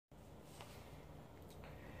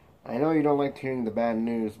I know you don't like hearing the bad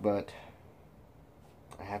news, but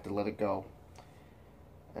I have to let it go.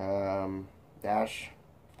 Dash,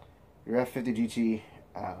 your F-50 GT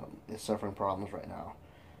is suffering problems right now.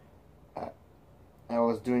 I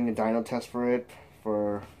was doing a dyno test for it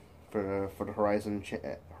for the Horizon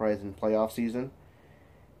playoff season,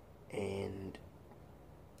 and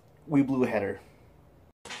we blew a header.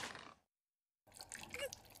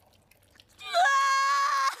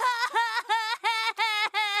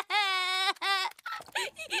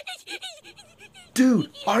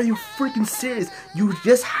 Dude, are you freaking serious? You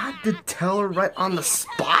just had to tell her right on the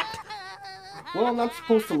spot? Well, I'm not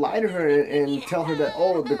supposed to lie to her and tell her that,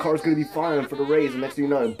 oh, the car's going to be fine for the race, and next thing you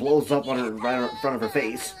know, it blows up on her right in front of her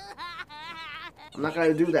face. I'm not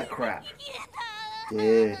going to do that crap.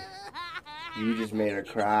 Dude, you just made her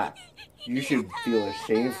cry. You should feel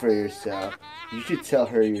ashamed for yourself. You should tell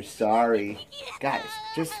her you're sorry. Guys,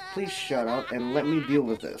 just please shut up and let me deal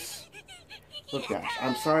with this. Look, Dash,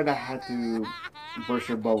 I'm sorry that I had to burst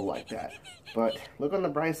your bubble like that, but look on the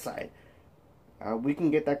bright side. We can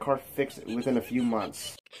get that car fixed within a few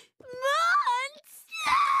months. Months?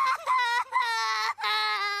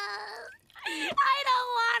 I don't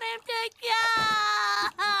want him to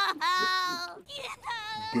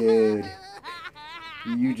go.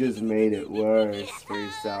 Dude, you just made it worse for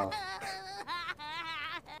yourself.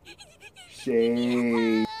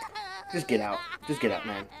 Shame. Just get out. Just get out,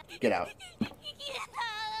 man. Get out.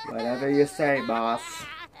 Whatever you say, boss.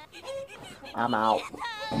 I'm out.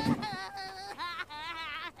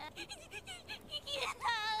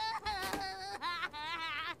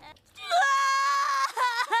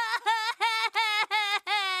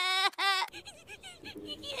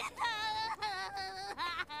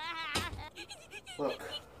 Look,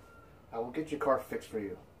 I will get your car fixed for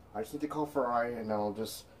you. I just need to call Ferrari and I'll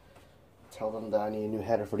just tell them that I need a new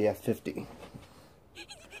header for the F-50.